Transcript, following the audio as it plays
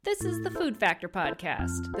This is the Food Factor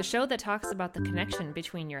Podcast, the show that talks about the connection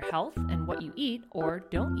between your health and what you eat or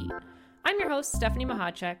don't eat. I'm your host, Stephanie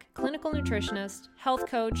Mahacek, clinical nutritionist, health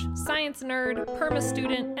coach, science nerd, perma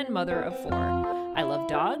student, and mother of 4. I love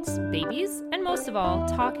dogs, babies, and most of all,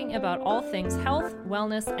 talking about all things health,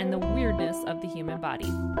 wellness, and the weirdness of the human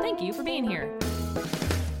body. Thank you for being here.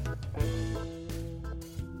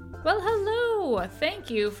 Well, hello! Thank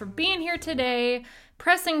you for being here today,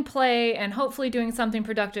 pressing play, and hopefully doing something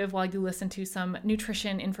productive while you listen to some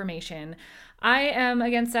nutrition information. I am,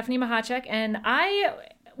 again, Stephanie Mahacek, and I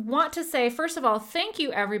want to say, first of all, thank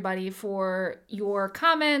you, everybody, for your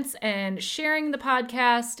comments and sharing the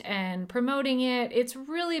podcast and promoting it. It's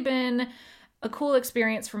really been a cool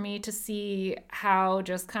experience for me to see how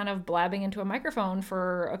just kind of blabbing into a microphone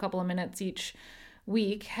for a couple of minutes each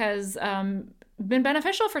week has been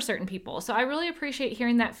beneficial for certain people. So I really appreciate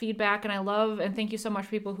hearing that feedback, and I love and thank you so much for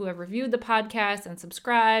people who have reviewed the podcast and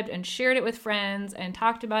subscribed and shared it with friends and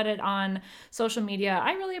talked about it on social media.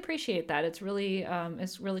 I really appreciate that. It's really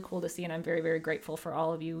cool to see, and I'm very, very grateful for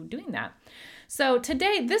all of you doing that. So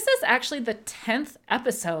today, this is actually the 10th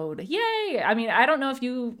episode. Yay! I mean, I don't know if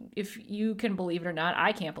you can believe it or not.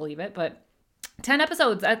 I can't believe it, but 10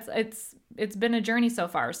 episodes. It's been a journey so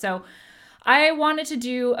far. So I wanted to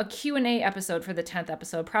do a Q&A episode for the 10th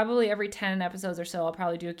episode. Probably every 10 episodes or so, I'll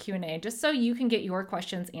probably do a Q&A just so you can get your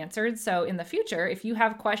questions answered. So in the future, if you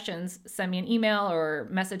have questions, send me an email or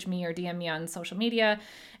message me or DM me on social media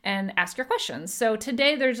and ask your questions. So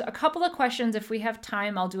today there's a couple of questions. If we have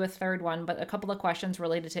time, I'll do a third one, but a couple of questions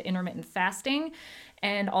related to intermittent fasting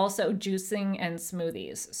and also juicing and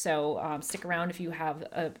smoothies. So stick around if you have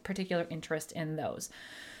a particular interest in those.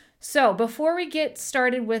 So before we get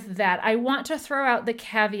started with that, I want to throw out the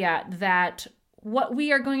caveat that what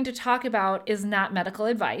we are going to talk about is not medical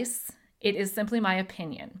advice. It is simply my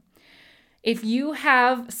opinion. If you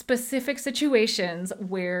have specific situations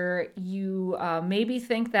where you maybe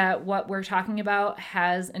think that what we're talking about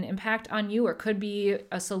has an impact on you or could be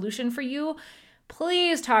a solution for you,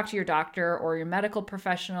 please talk to your doctor or your medical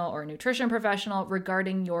professional or nutrition professional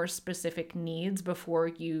regarding your specific needs before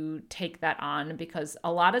you take that on, because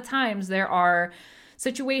a lot of times there are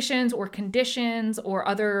situations or conditions or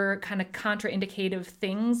other kind of contraindicative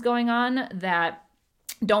things going on that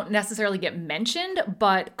don't necessarily get mentioned,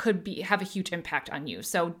 but could have a huge impact on you.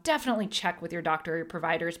 So definitely check with your doctor or your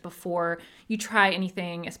providers before you try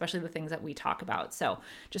anything, especially the things that we talk about. So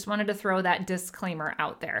just wanted to throw that disclaimer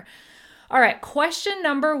out there. All right, question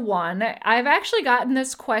number 1. I've actually gotten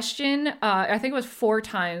this question, I think it was 4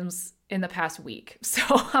 times in the past week. So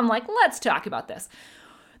I'm like, let's talk about this.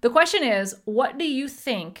 The question is, what do you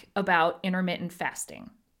think about intermittent fasting?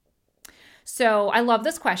 So I love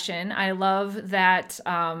this question. I love that,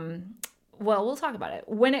 we'll talk about it.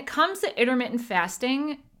 When it comes to intermittent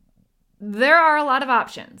fasting, there are a lot of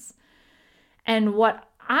options. And what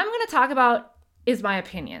I'm going to talk about is my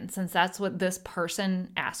opinion, since that's what this person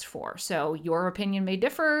asked for. So your opinion may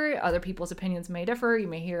differ, other people's opinions may differ, you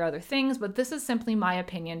may hear other things, but this is simply my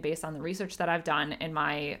opinion based on the research that I've done and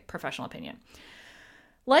my professional opinion.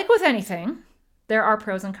 Like with anything, there are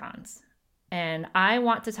pros and cons. And I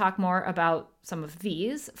want to talk more about some of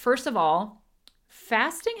these. First of all,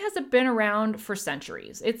 fasting has been around for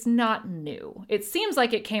centuries. It's not new. It seems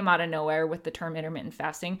like it came out of nowhere with the term intermittent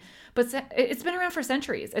fasting, but it's been around for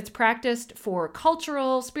centuries. It's practiced for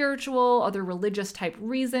cultural, spiritual, other religious type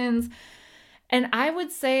reasons. And I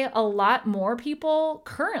would say a lot more people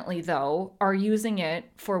currently, though, are using it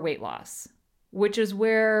for weight loss, which is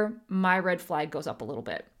where my red flag goes up a little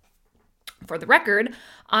bit. For the record,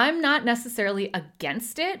 I'm not necessarily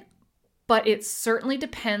against it, but it certainly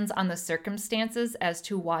depends on the circumstances as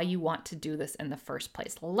to why you want to do this in the first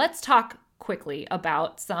place. Let's talk quickly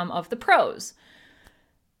about some of the pros.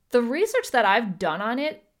 The research that I've done on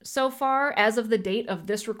it so far, as of the date of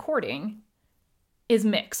this recording, is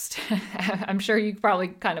mixed. I'm sure you probably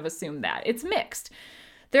kind of assumed that. It's mixed.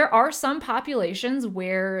 There are some populations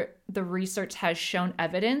where the research has shown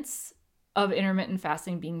evidence of intermittent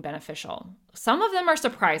fasting being beneficial. Some of them are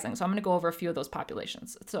surprising, so I'm going to go over a few of those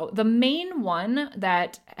populations. So the main one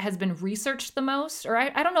that has been researched the most, or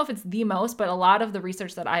I don't know if it's the most, but a lot of the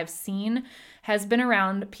research that I've seen has been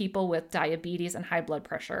around people with diabetes and high blood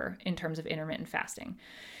pressure in terms of intermittent fasting.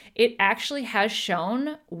 It actually has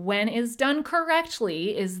shown, when is done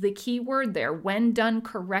correctly, is the key word there, when done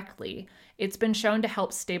correctly, it's been shown to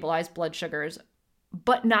help stabilize blood sugars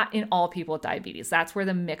but not in all people with diabetes. That's where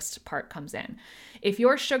the mixed part comes in. If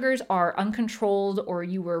your sugars are uncontrolled or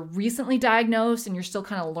you were recently diagnosed and you're still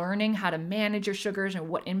kind of learning how to manage your sugars and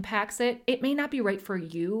what impacts it, it may not be right for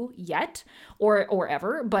you yet or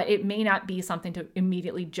ever, but it may not be something to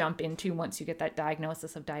immediately jump into once you get that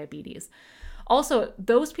diagnosis of diabetes. Also,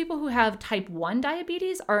 those people who have type 1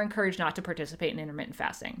 diabetes are encouraged not to participate in intermittent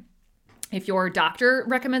fasting. If your doctor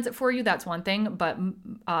recommends it for you, that's one thing. But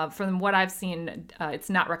from what I've seen, it's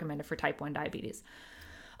not recommended for type 1 diabetes.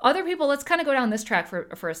 Other people, let's kind of go down this track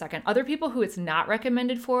for a second. Other people who it's not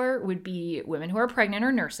recommended for would be women who are pregnant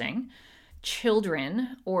or nursing,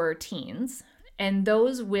 children or teens, and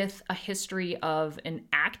those with a history of an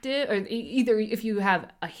active, or either if you have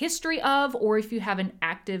a history of, or if you have an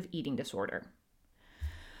active eating disorder.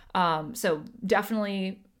 So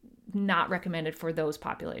definitely not recommended for those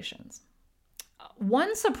populations.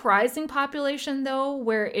 One surprising population, though,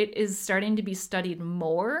 where it is starting to be studied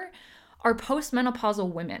more are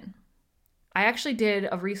postmenopausal women. I actually did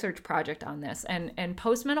a research project on this, and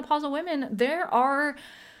postmenopausal women, there are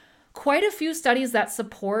quite a few studies that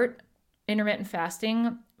support intermittent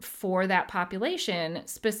fasting for that population,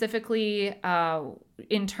 specifically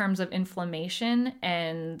in terms of inflammation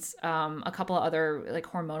and a couple of other like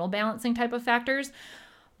hormonal balancing type of factors.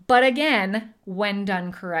 But again, when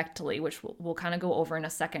done correctly, which we'll kind of go over in a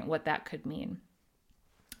second what that could mean.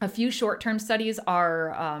 A few short-term studies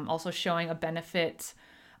are also showing a benefit,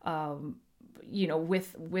 with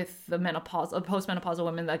the postmenopausal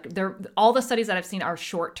women. Like all the studies that I've seen are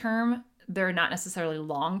short-term. They're not necessarily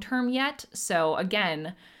long-term yet. So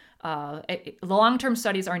again, long-term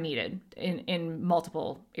studies are needed in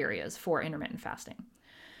multiple areas for intermittent fasting.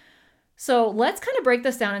 So let's kind of break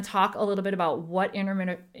this down and talk a little bit about what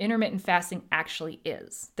intermittent fasting actually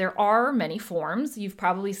is. There are many forms. You've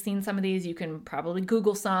probably seen some of these. You can probably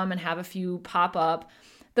Google some and have a few pop up.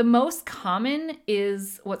 The most common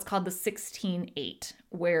is what's called the 16-8,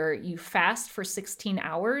 where you fast for 16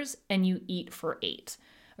 hours and you eat for 8,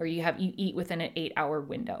 or you eat within an 8-hour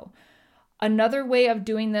window. Another way of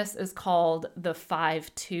doing this is called the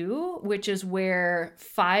 5-2, which is where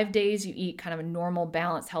 5 days you eat kind of a normal,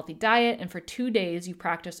 balanced, healthy diet, and for 2 days you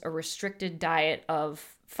practice a restricted diet of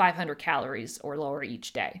 500 calories or lower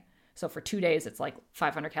each day. So for 2 days, it's like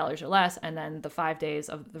 500 calories or less, and then the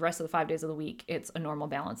rest of the 5 days of the week, it's a normal,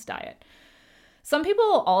 balanced diet. Some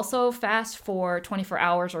people also fast for 24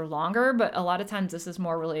 hours or longer, but a lot of times this is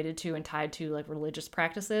more related to and tied to like religious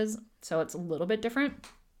practices, so it's a little bit different.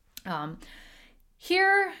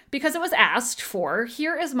 Here, because it was asked for,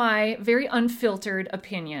 here is my very unfiltered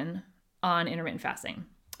opinion on intermittent fasting.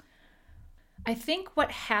 I think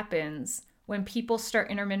what happens when people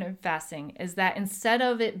start intermittent fasting is that instead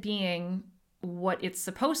of it being what it's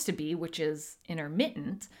supposed to be, which is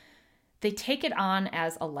intermittent, they take it on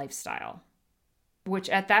as a lifestyle, which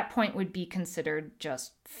at that point would be considered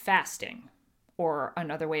just fasting. Or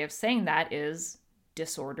another way of saying that is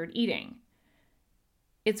disordered eating.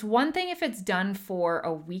 It's one thing if it's done for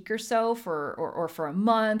a week or so or for a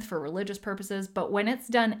month for religious purposes, but when it's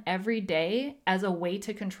done every day as a way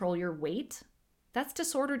to control your weight, that's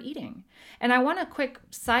disordered eating. And I want a quick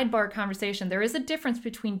sidebar conversation. There is a difference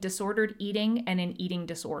between disordered eating and an eating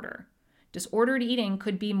disorder. Disordered eating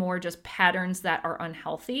could be more just patterns that are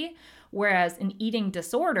unhealthy, whereas an eating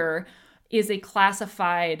disorder is a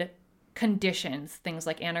classified conditions, things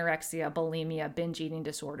like anorexia, bulimia, binge eating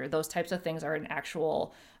disorder. Those types of things are an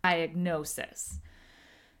actual diagnosis.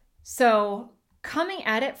 So coming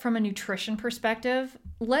at it from a nutrition perspective,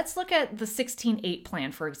 let's look at the 16-8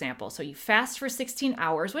 plan, for example. So you fast for 16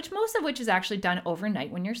 hours, most of which is actually done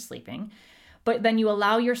overnight when you're sleeping, but then you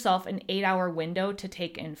allow yourself an 8-hour window to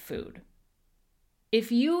take in food.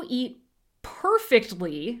 If you eat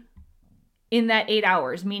perfectly in that 8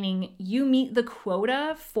 hours, meaning you meet the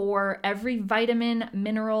quota for every vitamin,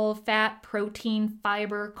 mineral, fat, protein,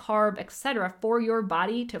 fiber, carb, etc. for your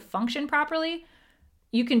body to function properly,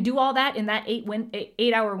 you can do all that in that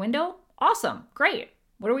 8-hour window. Awesome. Great.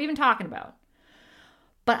 What are we even talking about?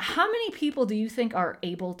 But how many people do you think are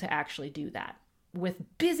able to actually do that? With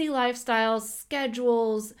busy lifestyles,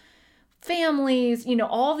 schedules, families,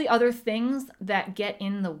 all the other things that get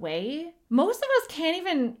in the way. Most of us can't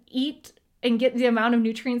even eat and get the amount of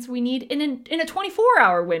nutrients we need in a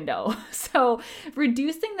 24-hour window. So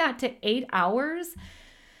reducing that to 8 hours,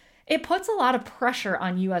 it puts a lot of pressure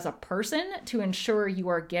on you as a person to ensure you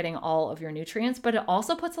are getting all of your nutrients, but it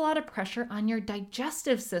also puts a lot of pressure on your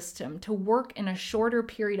digestive system to work in a shorter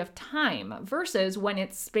period of time versus when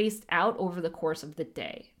it's spaced out over the course of the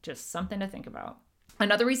day. Just something to think about.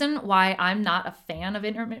 Another reason why I'm not a fan of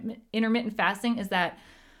intermittent fasting is that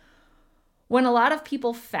When a lot of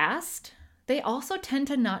people fast, they also tend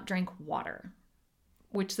to not drink water,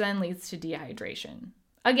 which then leads to dehydration.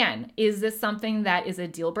 Again, is this something that is a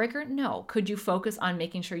deal breaker? No. Could you focus on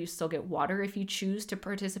making sure you still get water if you choose to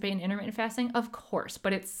participate in intermittent fasting? Of course,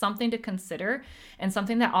 but it's something to consider and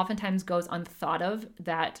something that oftentimes goes unthought of,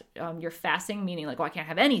 that you're fasting, meaning like, oh, I can't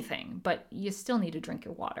have anything, but you still need to drink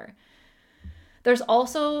your water. There's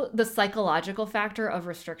also the psychological factor of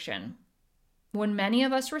restriction. When many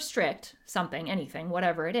of us restrict something, anything,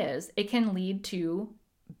 whatever it is, it can lead to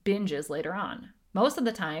binges later on. Most of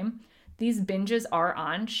the time, these binges are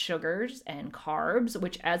on sugars and carbs,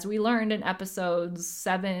 which, as we learned in episodes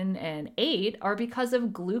 7 and 8, are because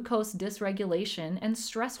of glucose dysregulation and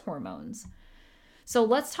stress hormones. So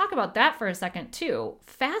let's talk about that for a second too.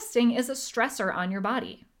 Fasting is a stressor on your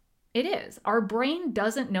body. It is. Our brain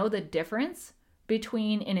doesn't know the difference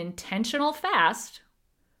between an intentional fast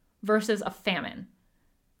versus a famine.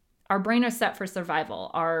 Our brain is set for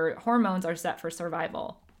survival. Our hormones are set for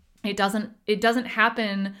survival. It doesn't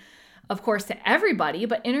happen, of course, to everybody,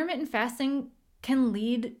 but intermittent fasting can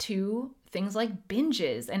lead to things like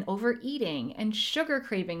binges and overeating and sugar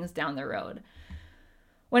cravings down the road.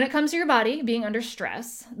 When it comes to your body being under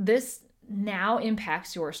stress, this now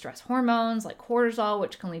impacts your stress hormones like cortisol,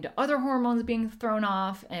 which can lead to other hormones being thrown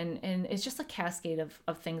off. And it's just a cascade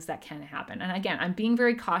of things that can happen. And again, I'm being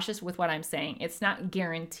very cautious with what I'm saying. It's not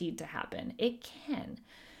guaranteed to happen. It can.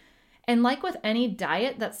 And like with any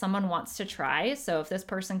diet that someone wants to try, so if this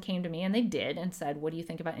person came to me and they did and said, what do you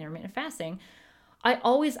think about intermittent fasting? I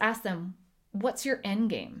always ask them, what's your end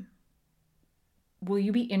game? Will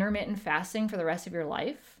you be intermittent fasting for the rest of your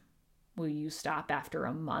life? Will you stop after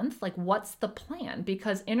a month? Like, what's the plan?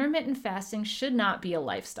 Because intermittent fasting should not be a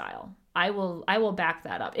lifestyle. I will back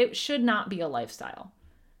that up. It should not be a lifestyle.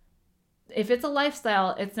 If it's a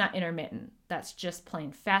lifestyle, it's not intermittent. That's just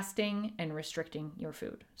plain fasting and restricting your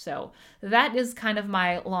food. So that is kind of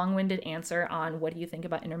my long-winded answer on what do you think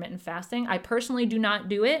about intermittent fasting. I personally do not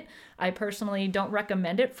do it. I personally don't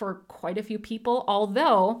recommend it for quite a few people,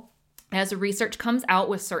 although as research comes out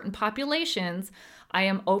with certain populations, I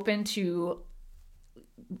am open to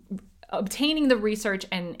obtaining the research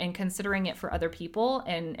and considering it for other people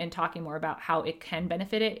and talking more about how it can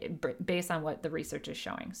benefit it based on what the research is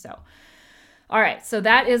showing. So, all right, so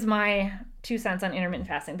that is my 2 cents on intermittent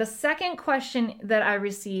fasting. The second question that I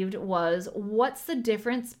received was, what's the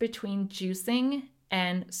difference between juicing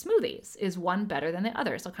and smoothies? Is one better than the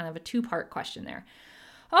other? So kind of a 2-part question there.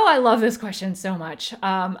 Oh, I love this question so much.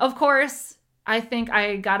 Of course, I think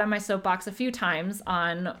I got on my soapbox a few times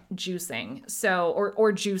on juicing,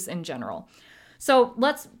 or juice in general. So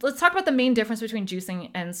let's talk about the main difference between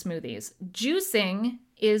juicing and smoothies. Juicing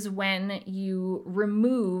is when you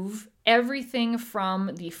remove everything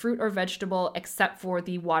from the fruit or vegetable except for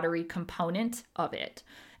the watery component of it.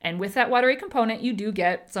 And with that watery component, you do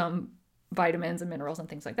get some vitamins and minerals and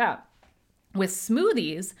things like that. With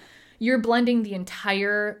smoothies, you're blending the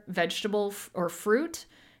entire vegetable or fruit,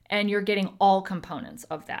 and you're getting all components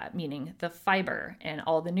of that, meaning the fiber and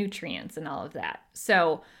all the nutrients and all of that.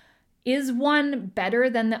 So is one better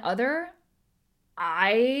than the other?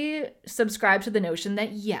 I subscribe to the notion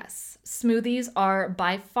that yes, smoothies are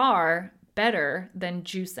by far better than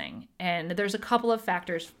juicing. And there's a couple of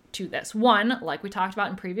factors to this. One, like we talked about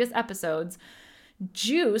in previous episodes,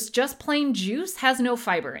 juice, just plain juice, has no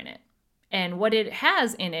fiber in it. And what it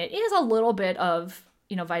has in it is a little bit of,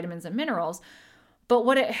 vitamins and minerals. But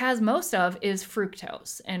what it has most of is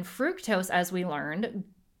fructose. And fructose, as we learned,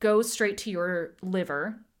 goes straight to your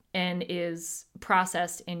liver and is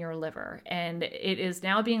processed in your liver. And it is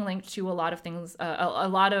now being linked to a lot of things,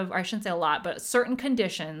 I shouldn't say a lot, but certain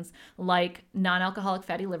conditions like non-alcoholic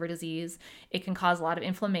fatty liver disease. It can cause a lot of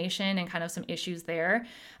inflammation and kind of some issues there.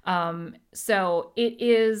 So it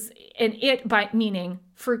is, and it by meaning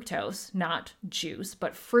fructose, not juice,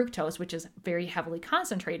 but fructose, which is very heavily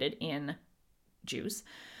concentrated in juice.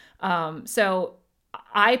 So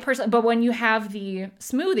I personally, but when you have the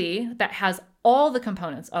smoothie that has all the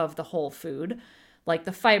components of the whole food, like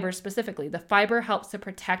the fiber specifically, the fiber helps to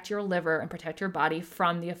protect your liver and protect your body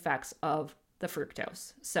from the effects of the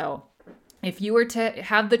fructose. So if you were to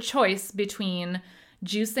have the choice between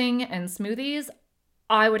juicing and smoothies,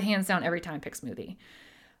 I would hands down every time pick smoothie.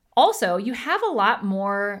 Also, you have a lot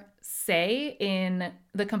more say in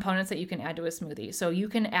the components that you can add to a smoothie. So you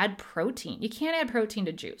can add protein. You can't add protein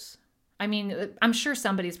to juice. I mean, I'm sure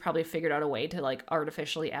somebody's probably figured out a way to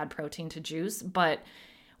artificially add protein to juice, but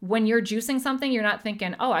when you're juicing something, you're not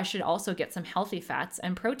thinking, oh, I should also get some healthy fats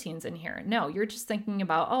and proteins in here. No, you're just thinking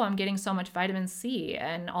about, oh, I'm getting so much vitamin C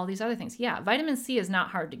and all these other things. Yeah, vitamin C is not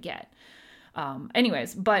hard to get.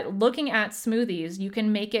 Anyways, but looking at smoothies, you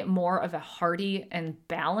can make it more of a hearty and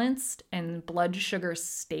balanced and blood sugar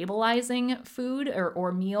stabilizing food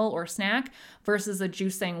or meal or snack versus a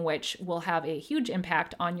juicing, which will have a huge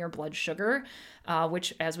impact on your blood sugar,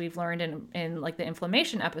 which, as we've learned in like the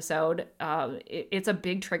inflammation episode, it's a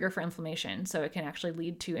big trigger for inflammation. So it can actually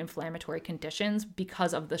lead to inflammatory conditions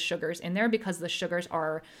because of the sugars in there, because the sugars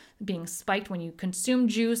are being spiked when you consume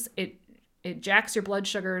juice. It jacks your blood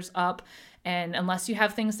sugars up. And unless you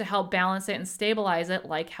have things to help balance it and stabilize it,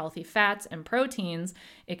 like healthy fats and proteins,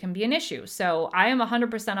 it can be an issue. So I am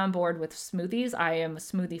 100% on board with smoothies. I am a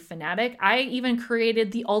smoothie fanatic. I even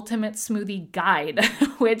created the Ultimate Smoothie Guide,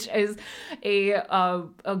 which is a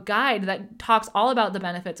guide that talks all about the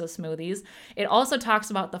benefits of smoothies. It also talks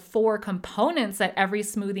about the 4 components that every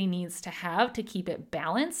smoothie needs to have to keep it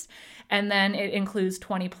balanced. And then it includes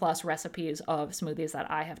 20 plus recipes of smoothies that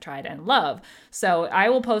I have tried and love. So I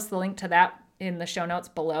will post the link to that in the show notes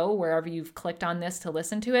below, wherever you've clicked on this to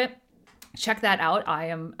listen to it. Check that out.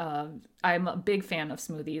 I'm a big fan of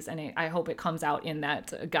smoothies, and I hope it comes out in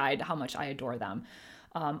that guide how much I adore them.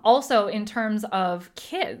 Also, in terms of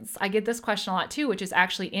kids, I get this question a lot too, which is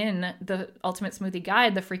actually in the Ultimate Smoothie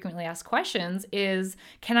Guide. The frequently asked questions is,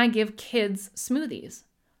 can I give kids smoothies?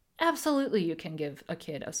 Absolutely, you can give a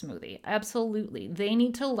kid a smoothie. Absolutely. They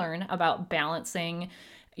need to learn about balancing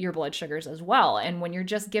your blood sugars as well. And when you're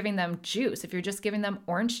just giving them juice, if you're just giving them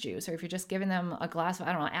orange juice, or if you're just giving them a glass of,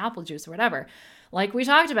 apple juice or whatever, like we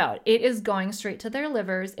talked about, it is going straight to their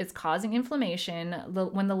livers. It's causing inflammation.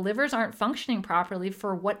 When the livers aren't functioning properly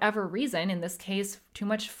for whatever reason, in this case, too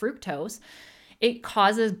much fructose, it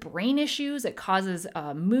causes brain issues, it causes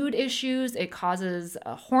mood issues, it causes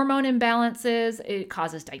hormone imbalances, it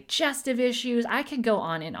causes digestive issues. I could go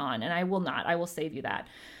on, and I will not. I will save you that.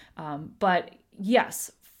 But yes,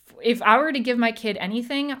 if I were to give my kid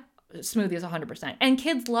anything, smoothies 100%. And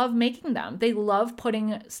kids love making them. They love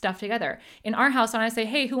putting stuff together. In our house, when I say,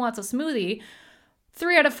 hey, who wants a smoothie?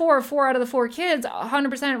 3 out of 4, 4 out of the 4 kids,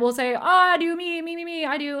 100% will say, I do, me,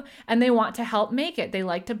 I do. And they want to help make it. They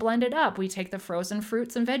like to blend it up. We take the frozen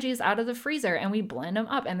fruits and veggies out of the freezer and we blend them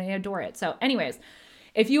up, and they adore it. So anyways,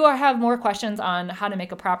 if you have more questions on how to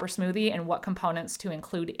make a proper smoothie and what components to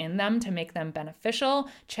include in them to make them beneficial,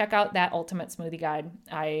 check out that Ultimate Smoothie Guide.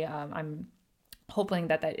 I'm hoping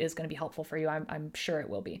that is going to be helpful for you. I'm sure it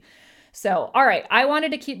will be. So, all right, I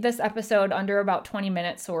wanted to keep this episode under about 20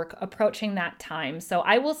 minutes, so we're approaching that time. So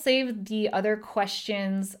I will save the other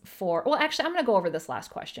questions for, well, actually, I'm going to go over this last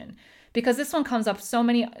question because this one comes up so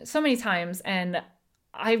many times, and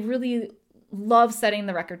I really love setting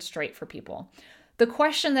the record straight for people. The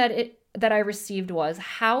question that I received was,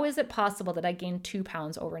 how is it possible that I gained 2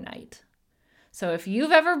 pounds overnight? So if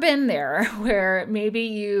you've ever been there where maybe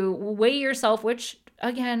you weigh yourself, which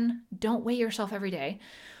again, don't weigh yourself every day,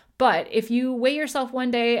 but if you weigh yourself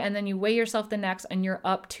one day and then you weigh yourself the next and you're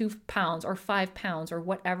up 2 pounds or 5 pounds or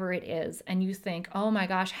whatever it is, and you think, oh my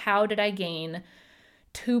gosh, how did I gain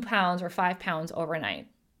 2 pounds or 5 pounds overnight?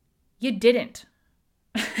 You didn't.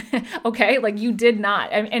 Okay, like you did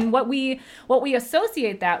not. And what we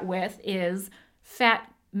associate that with is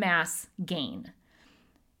fat mass gain.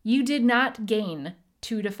 You did not gain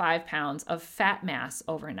 2 to 5 pounds of fat mass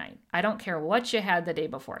overnight. I don't care what you had the day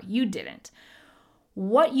before. You didn't.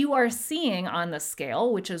 What you are seeing on the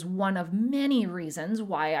scale, which is one of many reasons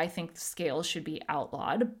why I think scales should be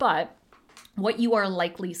outlawed, but what you are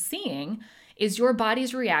likely seeing is your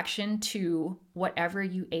body's reaction to whatever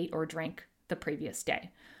you ate or drank the previous day.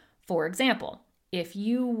 For example, if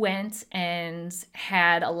you went and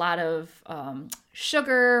had a lot of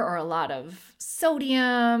sugar or a lot of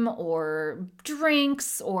sodium or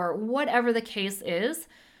drinks or whatever the case is,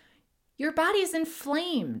 your body's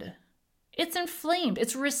inflamed. It's inflamed.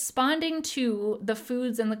 It's responding to the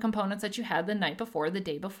foods and the components that you had the night before, the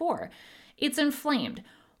day before. It's inflamed.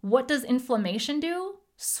 What does inflammation do?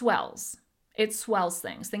 Swells. It swells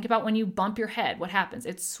things. Think about when you bump your head, what happens?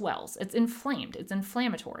 It swells. It's inflamed. It's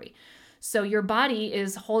inflammatory. So your body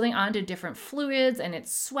is holding on to different fluids and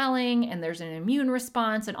it's swelling and there's an immune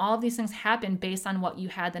response, and all of these things happen based on what you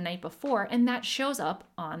had the night before, and that shows up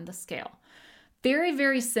on the scale. Very,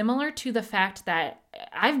 very similar to the fact that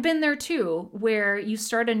I've been there too, where you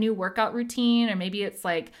start a new workout routine, or maybe it's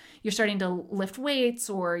like you're starting to lift weights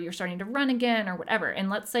or you're starting to run again or whatever. And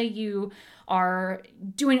let's say you are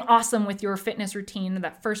doing awesome with your fitness routine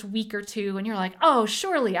that first week or two, and you're like, oh,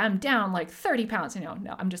 surely I'm down like 30 pounds. No,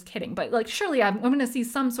 I'm just kidding. But like, surely I'm going to see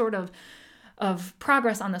some sort of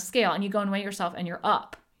progress on the scale, and you go and weigh yourself and you're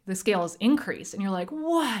up. The scale is increased and you're like,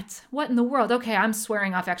 what in the world? Okay, I'm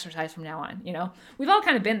swearing off exercise from now on. We've all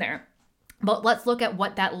kind of been there. But let's look at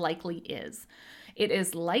what that likely is. It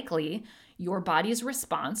is likely your body's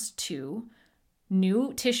response to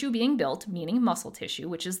new tissue being built, meaning muscle tissue,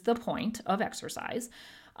 which is the point of exercise,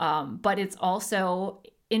 but it's also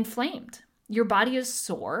inflamed. Your body is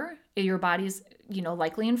sore. Your body's,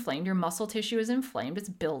 likely inflamed. Your muscle tissue is inflamed. It's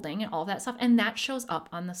building and all that stuff. And that shows up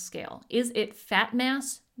on the scale. Is it fat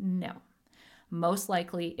mass? No. Most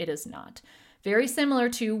likely it is not. Very similar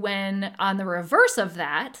to when on the reverse of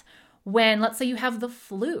that, when let's say you have the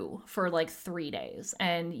flu for like 3 days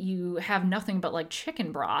and you have nothing but like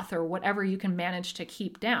chicken broth or whatever you can manage to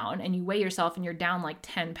keep down, and you weigh yourself and you're down like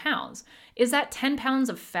 10 pounds. Is that 10 pounds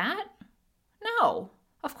of fat? No,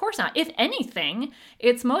 of course not. If anything,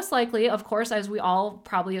 it's most likely, of course, as we all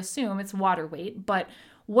probably assume, it's water weight, but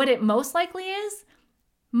what it most likely is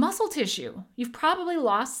muscle tissue. You've probably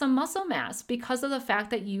lost some muscle mass because of the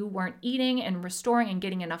fact that you weren't eating and restoring and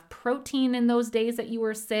getting enough protein in those days that you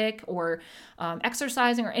were sick, or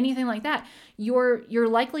exercising or anything like that. You're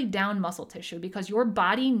likely down muscle tissue because your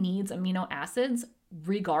body needs amino acids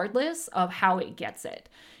regardless of how it gets it.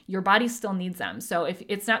 Your body still needs them. So if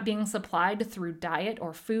it's not being supplied through diet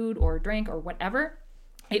or food or drink or whatever,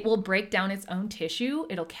 it will break down its own tissue.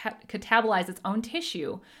 It'll catabolize its own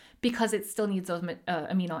tissue because it still needs those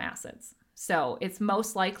amino acids. So it's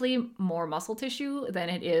most likely more muscle tissue than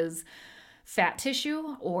it is fat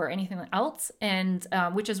tissue or anything else. And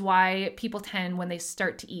which is why people tend, when they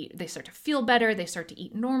start to eat, they start to feel better. They start to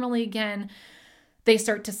eat normally again. They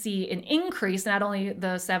start to see an increase, not only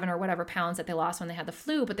the 7 or whatever pounds that they lost when they had the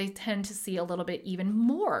flu, but they tend to see a little bit even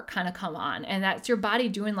more kind of come on. And that's your body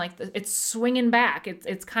doing like, it's swinging back.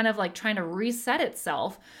 It's kind of like trying to reset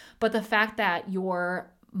itself. But the fact that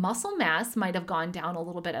your muscle mass might have gone down a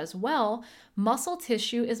little bit as well. Muscle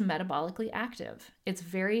tissue is metabolically active. It's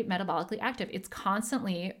very metabolically active. It's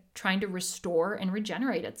constantly trying to restore and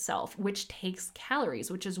regenerate itself, which takes calories,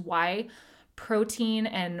 which is why protein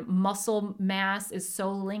and muscle mass is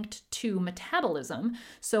so linked to metabolism.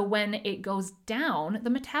 So when it goes down, the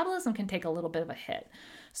metabolism can take a little bit of a hit.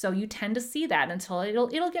 So you tend to see that until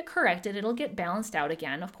it'll get corrected. It'll get balanced out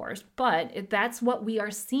again, of course. But that's what we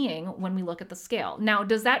are seeing when we look at the scale. Now,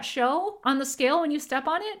 does that show on the scale when you step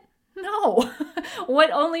on it? No.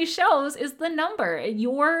 What only shows is the number.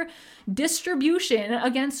 Your distribution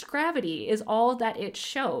against gravity is all that it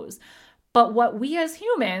shows. But what we as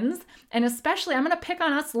humans, and especially, I'm going to pick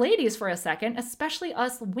on us ladies for a second, especially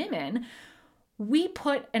us women, we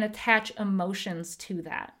put and attach emotions to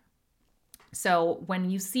that. So when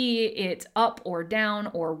you see it up or down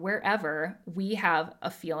or wherever, we have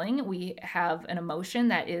a feeling, we have an emotion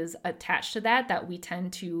that is attached to that we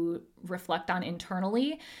tend to reflect on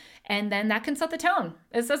internally. And then that can set the tone.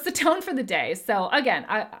 It sets the tone for the day. So again,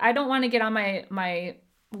 I don't want to get on my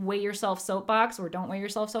weigh yourself soapbox, or don't weigh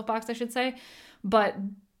yourself soapbox, I should say. But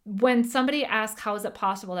when somebody asks, how is it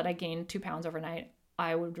possible that I gained 2 pounds overnight?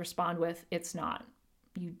 I would respond with, it's not.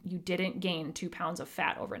 You didn't gain 2 pounds of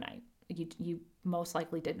fat overnight. You most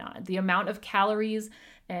likely did not. The amount of calories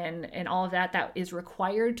and all of that is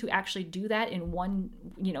required to actually do that in one,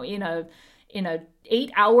 in a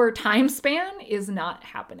 8-hour time span is not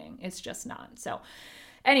happening. It's just not. So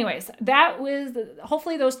anyways,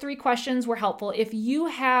 hopefully those 3 questions were helpful. If you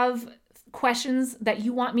have questions that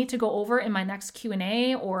you want me to go over in my next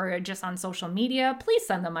Q&A or just on social media, please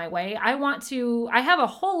send them my way. I have a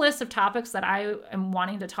whole list of topics that I am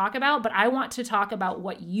wanting to talk about, but I want to talk about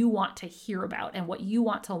what you want to hear about and what you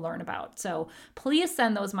want to learn about. So please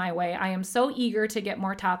send those my way. I am so eager to get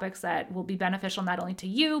more topics that will be beneficial not only to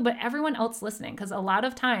you, but everyone else listening. Because a lot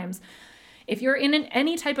of times, if you're in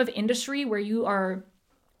any type of industry where you are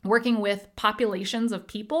working with populations of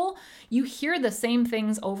people, you hear the same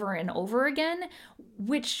things over and over again,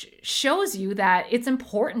 which shows you that it's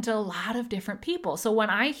important to a lot of different people. So when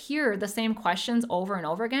I hear the same questions over and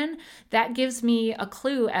over again, that gives me a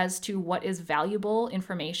clue as to what is valuable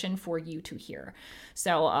information for you to hear.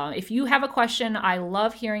 So if you have a question, I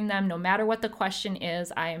love hearing them. No matter what the question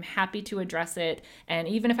is, I am happy to address it. And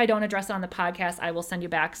even if I don't address it on the podcast, I will send you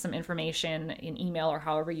back some information in email or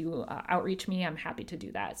however you outreach me. I'm happy to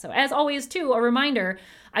do that. So as always, too, a reminder,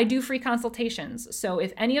 I do free consultations. So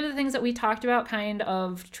if any of the things that we talked about kind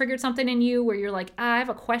of triggered something in you where you're like, I have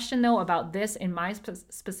a question though about this in my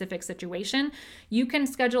specific situation, you can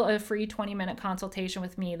schedule a free 20-minute consultation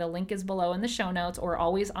with me. The link is below in the show notes or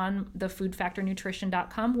always on the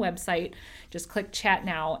foodfactornutrition.com website. Just click chat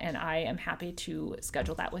now and I am happy to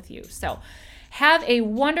schedule that with you. So have a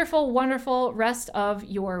wonderful, wonderful rest of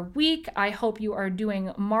your week. I hope you are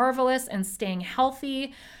doing marvelous and staying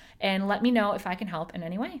healthy. And let me know if I can help in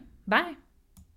any way. Bye.